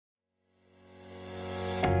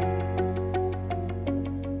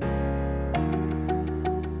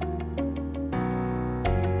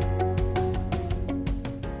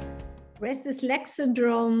Restless leg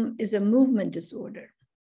syndrome is a movement disorder.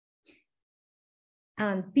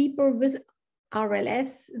 And people with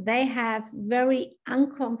RLS, they have very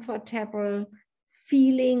uncomfortable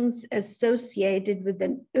feelings associated with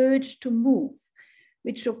an urge to move,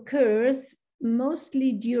 which occurs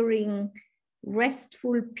mostly during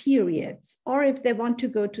restful periods or if they want to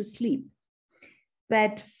go to sleep.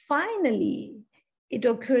 But finally, it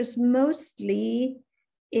occurs mostly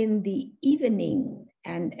in the evening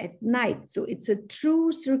and at night. So it's a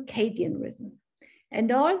true circadian rhythm.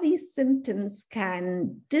 And all these symptoms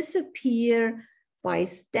can disappear by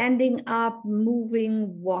standing up,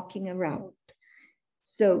 moving, walking around.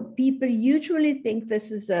 So people usually think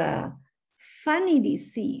this is a funny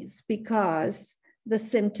disease because the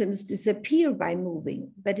symptoms disappear by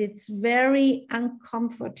moving, but it's very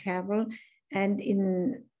uncomfortable.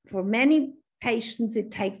 And for many patients,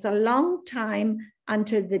 it takes a long time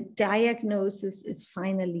until the diagnosis is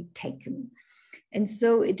finally taken. And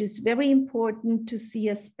so it is very important to see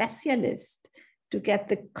a specialist to get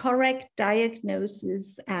the correct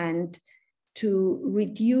diagnosis and to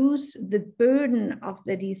reduce the burden of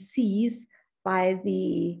the disease by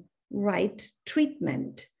the right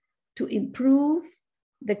treatment to improve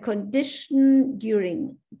the condition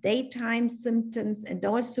during daytime symptoms and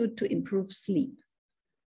also to improve sleep.